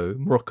Morocco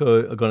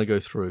are going to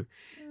go through,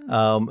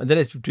 and then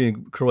it's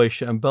between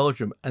Croatia and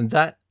Belgium, and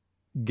that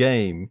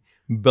game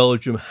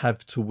Belgium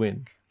have to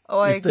win. Oh,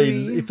 I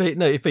agree.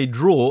 If they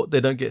draw, they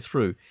don't get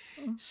through.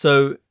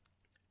 So.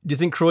 Do you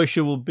think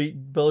Croatia will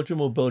beat Belgium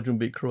or Belgium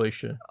beat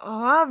Croatia?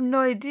 Oh, I have no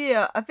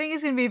idea. I think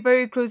it's going to be a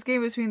very close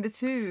game between the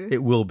two.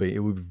 It will be. It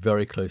will be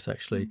very close,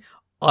 actually.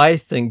 I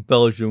think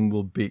Belgium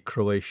will beat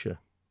Croatia.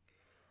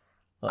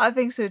 I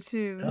think so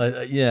too.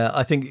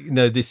 I think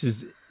this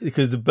is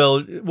because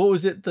what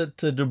was it that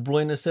De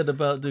Bruyne said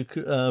about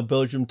the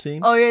Belgium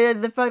team? Oh yeah,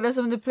 the fact that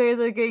some of the players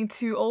are getting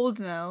too old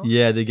now.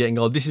 Yeah, they're getting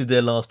old. This is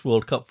their last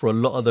World Cup for a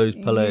lot of those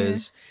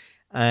players,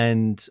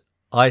 and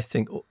I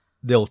think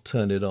they'll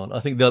turn it on. I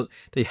think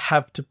they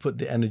have to put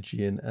the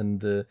energy in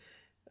and the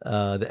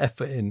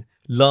effort in.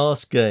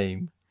 Last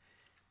game,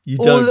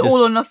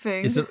 all or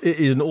nothing. It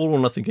is an all or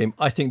nothing game.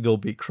 I think they'll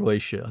beat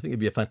Croatia. I think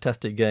it'll be a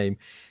fantastic game.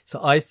 So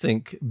I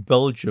think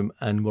Belgium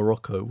and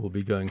Morocco will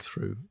be going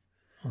through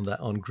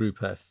on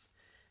Group F,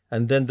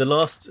 and then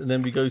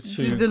we go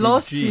to the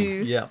last G.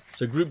 Two. Yeah.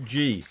 So Group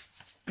G.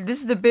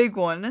 This is the big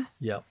one.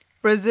 Yeah.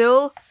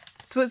 Brazil,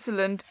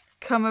 Switzerland,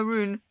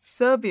 Cameroon,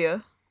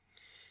 Serbia.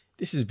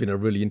 This has been a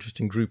really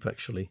interesting group,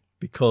 actually,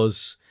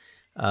 because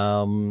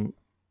Brazil,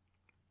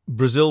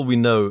 we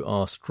know,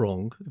 are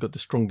strong. They've got the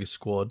strongest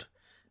squad,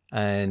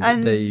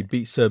 and they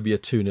beat Serbia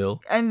 2-0.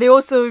 And they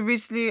also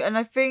recently, and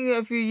I think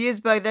a few years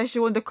back, they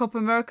actually won the Copa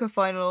America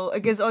final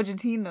against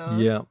Argentina.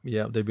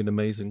 Yeah, they've been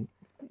amazing.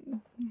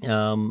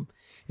 In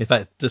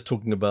fact, just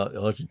talking about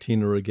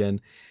Argentina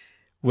again,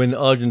 when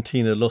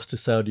Argentina lost to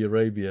Saudi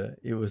Arabia,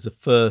 it was the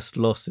first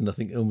loss in, I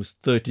think,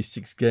 almost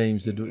 36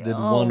 games. They'd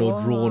won or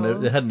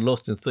drawn. They hadn't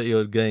lost in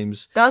 30-odd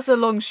games. That's a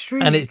long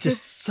streak. And it's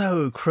just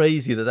so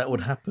crazy that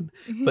would happen.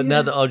 But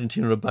now that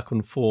Argentina are back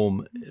on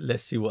form,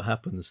 let's see what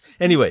happens.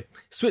 Anyway,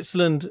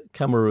 Switzerland,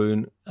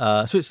 Cameroon.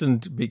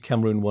 Switzerland beat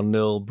Cameroon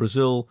 1-0.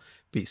 Brazil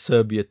beat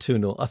Serbia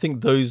 2-0. I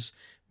think those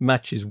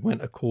matches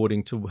went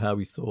according to how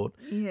we thought.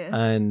 Yeah.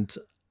 And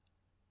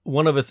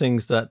one of the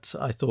things that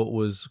I thought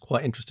was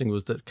quite interesting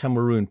was that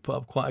Cameroon put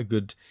up quite a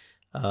good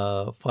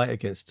fight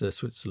against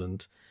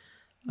Switzerland.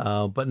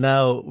 But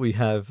now we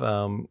have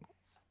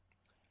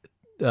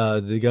they're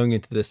going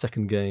into their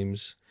second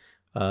games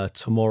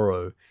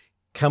tomorrow.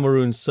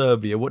 Cameroon,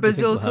 Serbia. What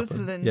Brazil, do you think will happen?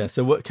 Switzerland. Yeah.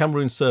 So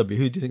Cameroon, Serbia.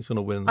 Who do you think's going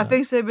to win? I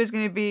think Serbia's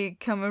going to be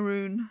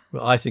Cameroon.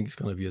 Well, I think it's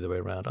going to be the other way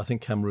around. I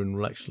think Cameroon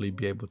will actually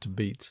be able to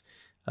beat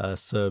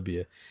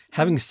Serbia.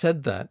 Having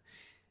said that,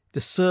 the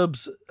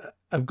Serbs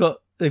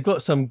they've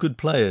got some good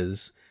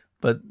players,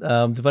 but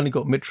they've only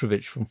got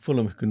Mitrovic from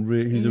Fulham,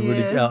 who's a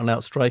really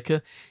out-and-out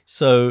striker.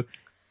 So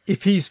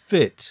if he's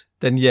fit,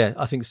 then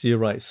I think you're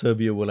right.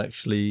 Serbia will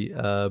actually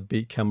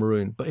beat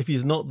Cameroon. But if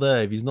he's not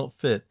there, if he's not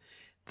fit,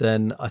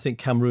 then I think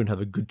Cameroon have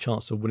a good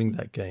chance of winning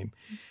that game.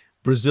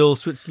 Brazil,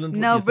 Switzerland.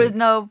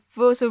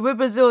 So with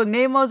Brazil,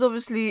 Neymar's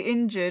obviously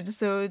injured,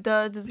 so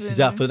that doesn't. He's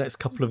out for the next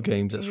couple of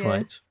games. That's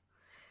right.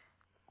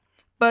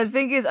 But the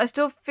thing is, I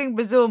still think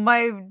Brazil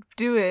might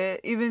do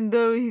it, even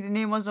though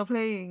Neymar's not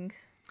playing.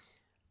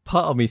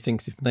 Part of me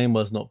thinks if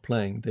Neymar's not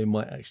playing, they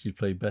might actually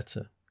play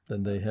better.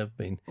 than they have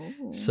been.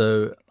 Ooh.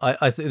 So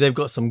I think they've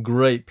got some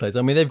great players.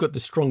 I mean, they've got the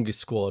strongest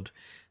squad,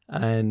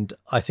 and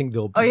I think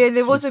they'll. Oh yeah,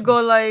 they've also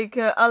Switzerland.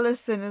 got like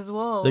Allison as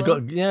well. They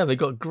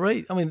got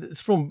great. I mean,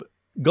 it's from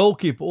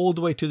goalkeeper all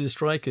the way to the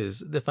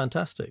strikers. They're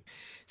fantastic.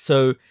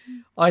 So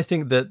I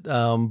think that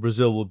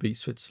Brazil will beat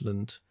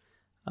Switzerland.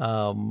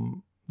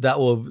 That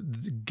will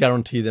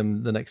guarantee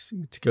them the next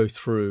to go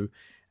through.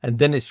 And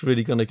then it's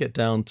really going to get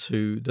down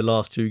to the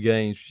last two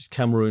games, which is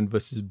Cameroon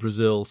versus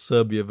Brazil,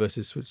 Serbia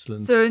versus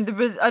Switzerland. So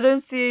I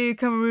don't see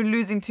Cameroon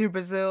losing to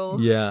Brazil.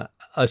 Yeah.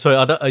 Sorry,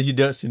 you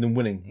don't see them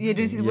winning. You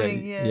do see them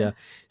winning, yeah. Yeah.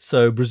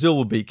 So Brazil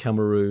will beat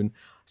Cameroon.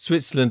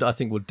 Switzerland, I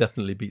think, will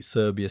definitely beat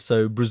Serbia.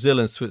 So Brazil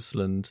and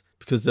Switzerland,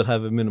 because they'll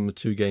have a minimum of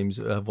 2 games,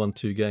 have won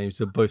 2 games,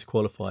 they'll both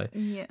qualify.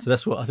 Yeah. So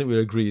that's what I think we'll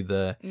agree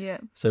there. Yeah.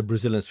 So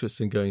Brazil and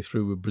Switzerland going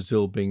through, with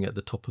Brazil being at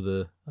the top of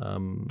the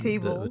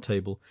Table. the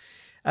table.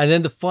 And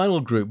then the final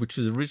group, which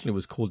originally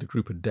was called the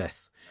Group of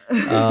Death,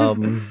 Yeah.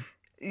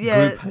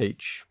 Group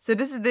H. So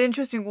this is the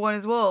interesting one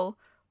as well.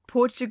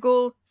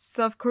 Portugal,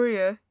 South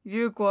Korea,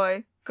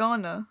 Uruguay,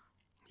 Ghana.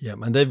 Yeah,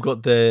 and they've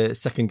got their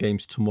second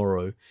games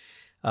tomorrow.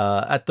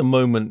 At the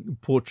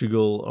moment,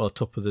 Portugal are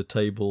top of the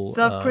table.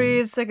 South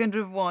Korea is second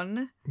with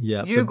 1.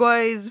 Yeah,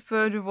 Uruguay is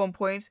third with 1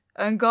 point.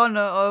 And Ghana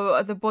are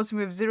at the bottom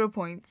with 0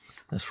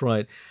 points. That's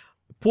right.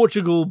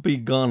 Portugal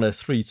beat Ghana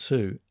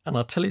 3-2. And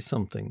I'll tell you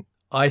something.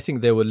 I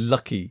think they were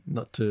lucky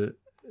not to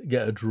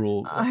get a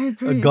draw. I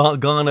agree.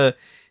 Ghana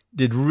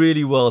did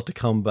really well to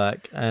come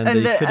back, and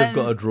they could have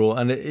got a draw.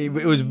 And it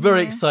was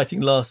very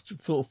exciting last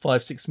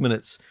 5-6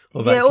 minutes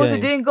of that game. Yeah, also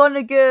didn't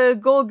Ghana get a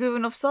goal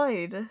given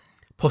offside?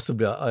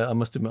 Possibly, I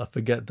must admit, I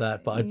forget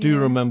that. But I do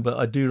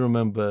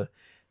remember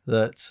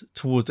that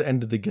towards the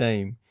end of the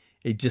game,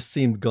 it just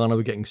seemed Ghana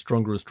were getting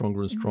stronger and stronger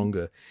and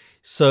stronger.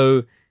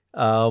 So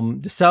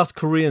the South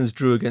Koreans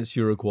drew against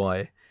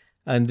Uruguay.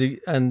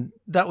 And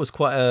that was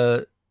quite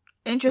a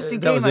interesting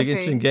game. That was an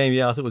interesting game.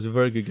 Yeah, I thought it was a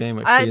very good game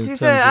actually. To be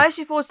fair, I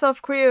actually thought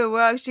South Korea were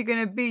actually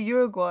going to beat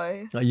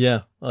Uruguay.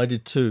 Yeah, I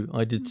did too.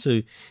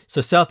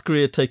 So South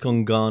Korea take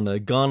on Ghana.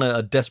 Ghana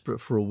are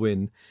desperate for a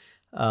win.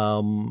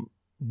 Do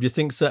you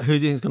think who do you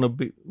think is going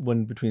to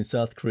win between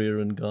South Korea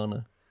and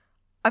Ghana?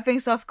 I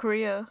think South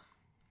Korea.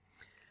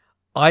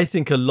 I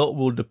think a lot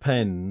will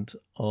depend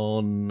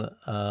on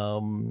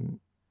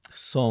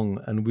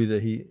Song and whether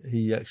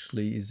he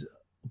actually is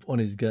on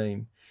his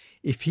game.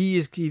 If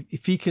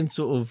he can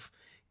sort of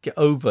get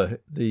over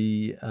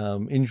the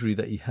injury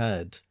that he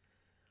had,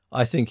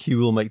 I think he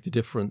will make the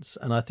difference.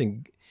 And I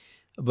think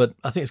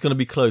it's going to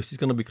be close. It's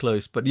going to be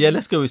close. But yeah,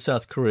 let's go with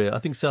South Korea. I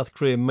think South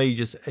Korea may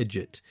just edge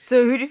it.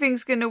 So who do you think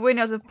is going to win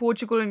out of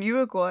Portugal and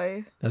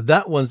Uruguay? Now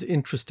that one's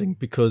interesting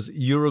because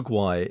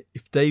Uruguay,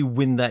 if they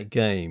win that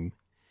game,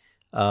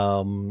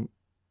 I think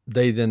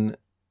they're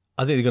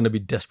going to be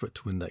desperate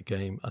to win that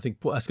game. I think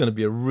that's going to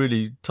be a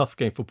really tough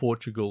game for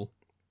Portugal.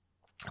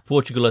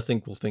 Portugal, I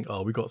think, will think,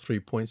 we got 3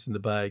 points in the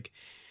bag.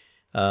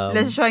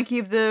 Let's try and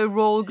keep the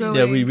roll going.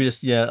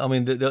 Yeah, I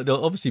mean,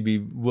 they'll obviously be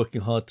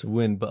working hard to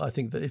win, but I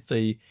think that if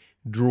they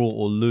draw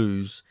or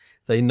lose,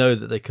 they know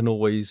that they can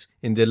always,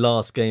 in their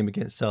last game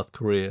against South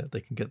Korea,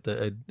 they can get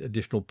the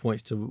additional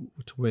points to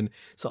win.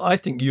 So I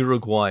think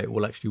Uruguay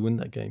will actually win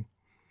that game.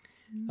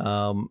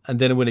 And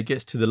then when it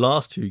gets to the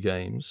last 2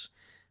 games,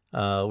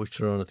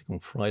 which are on, I think, on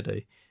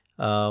Friday,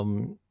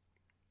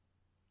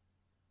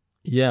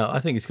 I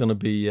think it's going to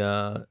be.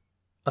 I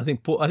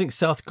think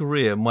South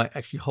Korea might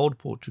actually hold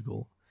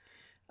Portugal,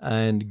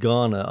 and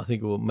Ghana, I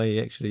think,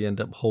 may actually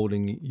end up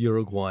holding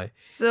Uruguay.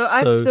 So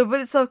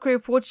with South Korea,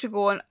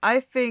 Portugal, and I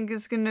think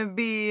it's going to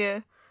be.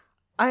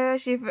 I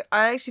actually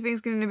think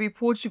it's going to be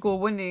Portugal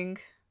winning.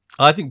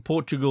 I think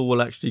Portugal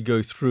will actually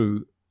go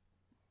through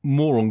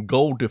more on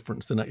goal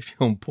difference than actually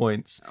on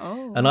points,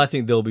 and I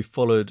think they'll be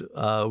followed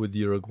with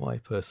Uruguay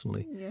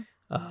personally. Yeah.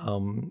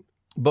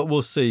 But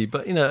we'll see.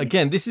 But,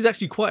 again, this is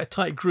actually quite a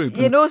tight group.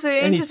 Yeah, and also,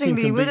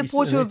 interestingly, with the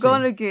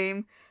Portugal-Ghana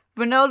game,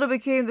 Ronaldo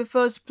became the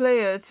first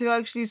player to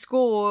actually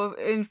score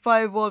in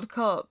 5 World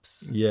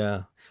Cups.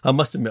 Yeah. I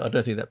must admit, I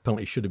don't think that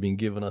penalty should have been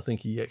given. I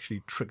think he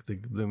actually tricked the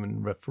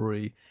blooming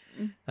referee.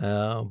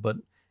 But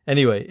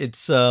anyway, it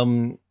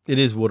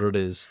is what it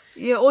is.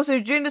 Yeah, also,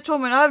 during this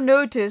tournament, I've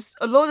noticed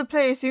a lot of the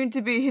players seem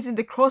to be hitting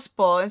the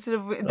crossbar instead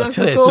of the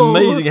goal. It's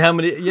amazing how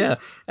many... Yeah,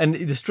 and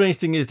the strange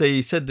thing is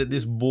they said that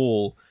this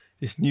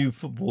new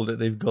football that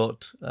they've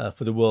got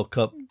for the World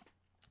Cup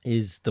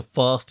is the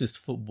fastest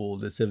football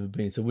that's ever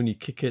been. So when you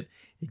kick it,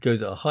 it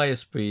goes at a higher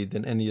speed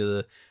than any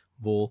other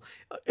ball.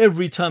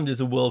 Every time there's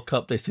a World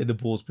Cup, they say the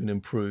ball's been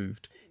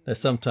improved. Now,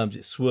 sometimes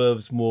it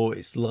swerves more,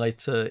 it's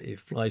lighter,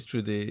 it flies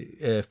through the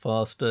air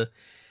faster.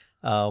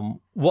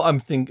 What I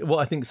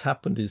think's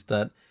happened is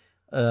that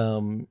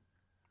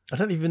I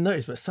don't even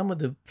notice, but some of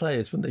the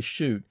players, when they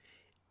shoot,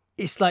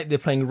 it's like they're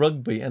playing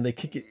rugby and they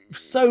kick it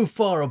so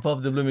far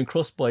above the blooming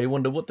crossbar. You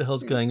wonder what the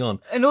hell's going on.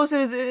 And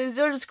also, is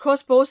there just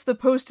crossbars to the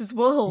post as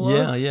well?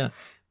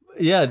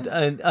 Yeah.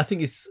 And I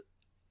think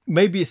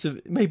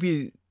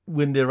maybe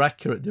when they're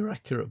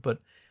accurate, but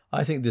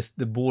I think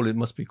the ball, it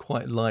must be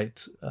quite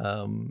light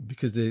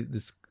because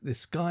they're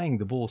skying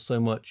the ball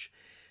so much.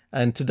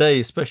 And today,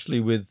 especially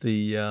with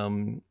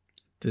the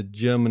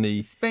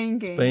Germany Spain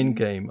game.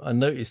 game, I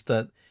noticed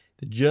that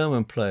the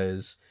German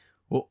players,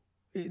 well,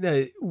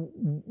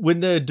 when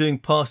they're doing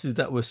passes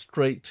that were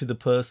straight to the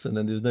person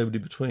and there was nobody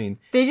between,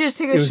 They just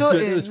take a shot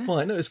good. in. It was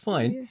fine. No, it was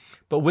fine. Yeah.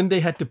 But when they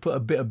had to put a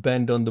bit of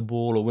bend on the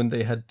ball, or when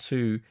they had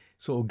to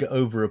sort of get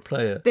over a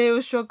player, They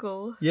will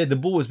struggle. yeah, the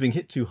ball was being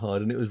hit too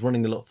hard and it was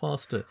running a lot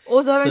faster.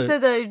 Also, having So-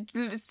 said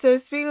that, so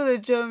speaking of the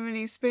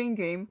Germany-Spain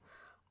game,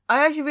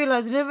 I actually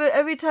realized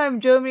every time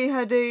Germany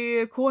had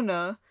a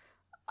corner,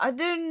 I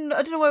don't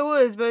know what it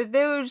was, but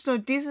they were just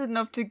not decent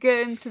enough to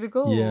get into the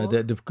goal. Yeah,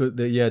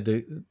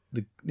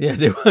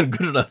 they weren't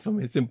good enough. I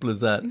mean, simple as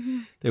that.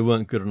 They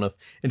weren't good enough.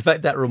 In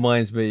fact, that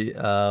reminds me.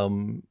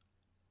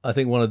 I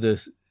think one of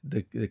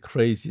the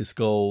craziest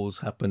goals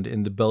happened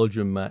in the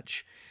Belgium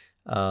match,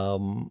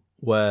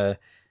 where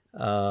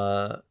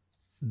the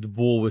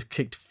ball was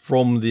kicked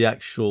from the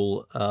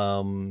actual.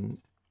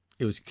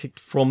 It was kicked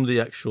from the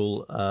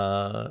actual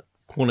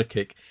corner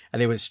kick,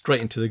 and it went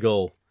straight into the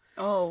goal.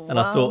 Oh, And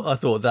wow. I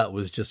thought that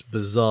was just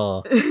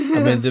bizarre. I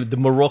mean, the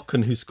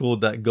Moroccan who scored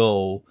that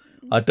goal,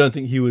 I don't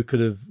think he could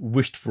have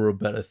wished for a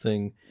better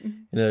thing. You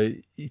know,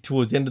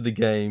 towards the end of the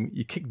game,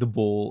 you kick the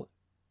ball.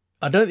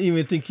 I don't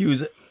even think he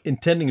was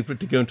intending for it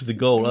to go into the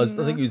goal. I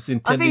think he was I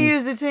intending. think he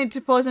was intending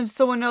to pass on to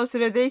someone else so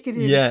that they could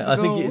hit Yeah, the I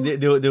goal.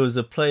 think there was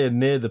a player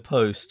near the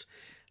post,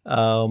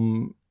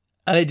 and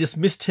it just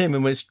missed him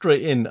and went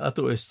straight in. I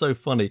thought it was so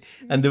funny.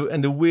 And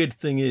the weird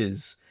thing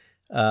is,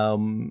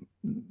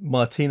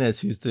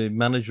 Martinez, who's the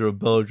manager of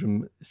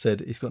Belgium,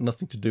 said it's got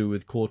nothing to do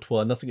with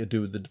Courtois, nothing to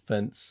do with the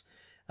defence,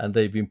 and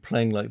they've been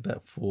playing like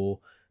that for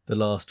the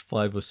last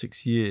 5 or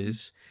 6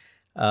 years.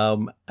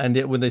 And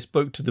yet when they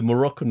spoke to the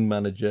Moroccan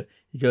manager,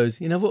 he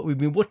goes, you know what, we've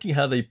been watching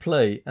how they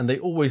play and they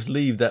always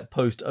leave that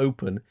post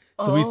open.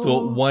 So we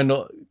thought, why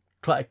not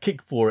try to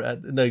kick for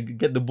it,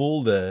 get the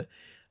ball there.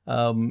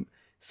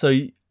 So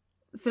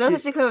that's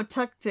actually kind of a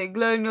tactic,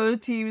 learning your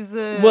team's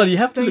Well, you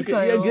have to look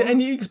style. at,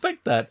 and you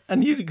expect that,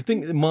 and you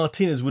think that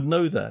Martinez would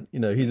know that. You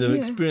know, he's an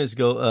experienced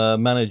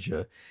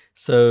manager.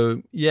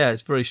 So yeah,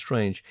 it's very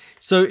strange.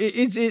 So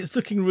it's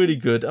looking really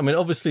good. I mean,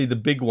 obviously the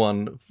big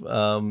one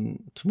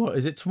tomorrow.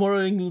 Is it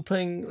tomorrow? England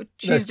playing? No,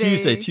 it's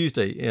Tuesday.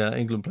 Tuesday. Yeah,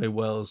 England play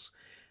Wales,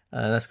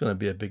 and that's going to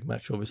be a big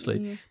match, obviously.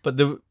 Yeah.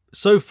 But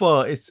so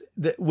far,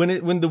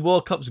 when the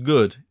World Cup's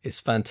good,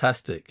 it's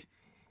fantastic.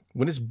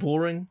 When it's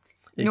boring,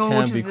 it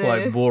can be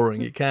quite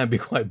boring. It can be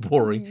quite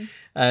boring.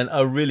 And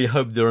I really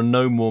hope there are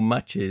no more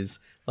matches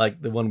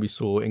like the one we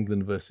saw,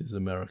 England versus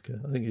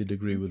America. I think you'd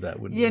agree with that,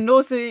 wouldn't you? Yeah, and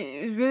also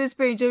with the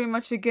Spain-Germany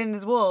match again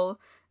as well.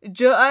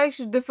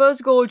 The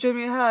first goal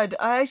Germany had,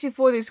 I actually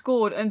thought they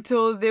scored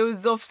until they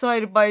was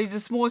offside by the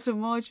smallest of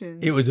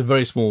margins. It was a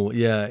very small,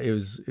 yeah. It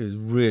was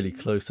really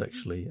close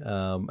actually.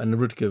 And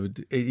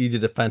Rüdiger, he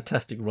did a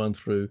fantastic run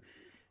through,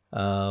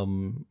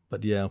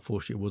 but yeah,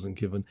 unfortunately, it wasn't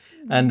given.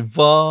 And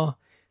VAR.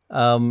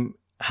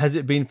 Has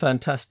it been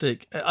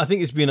fantastic? I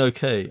think it's been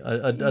okay.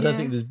 I don't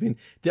think there's been.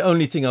 The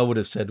only thing I would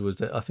have said was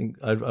that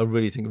I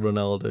really think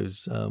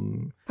Ronaldo's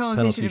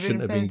penalty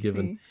shouldn't have been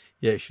given.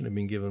 Yeah, it shouldn't have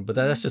been given. But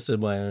that's just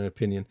my own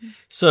opinion.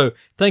 So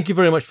thank you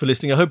very much for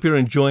listening. I hope you're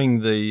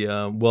enjoying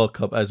the World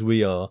Cup as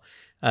we are,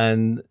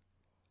 and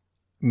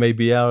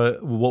maybe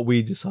what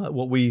we decide,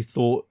 what we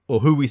thought, or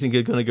who we think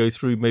are going to go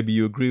through. Maybe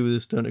you agree with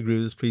us, don't agree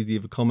with us. Please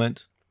leave a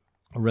comment.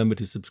 Remember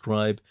to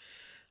subscribe.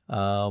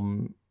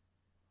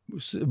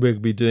 We'll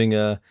be doing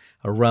a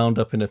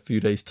roundup in a few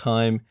days'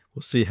 time.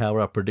 We'll see how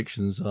our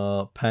predictions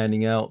are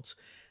panning out.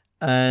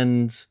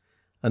 And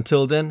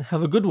until then,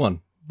 have a good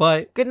one.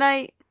 Bye. Good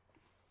night.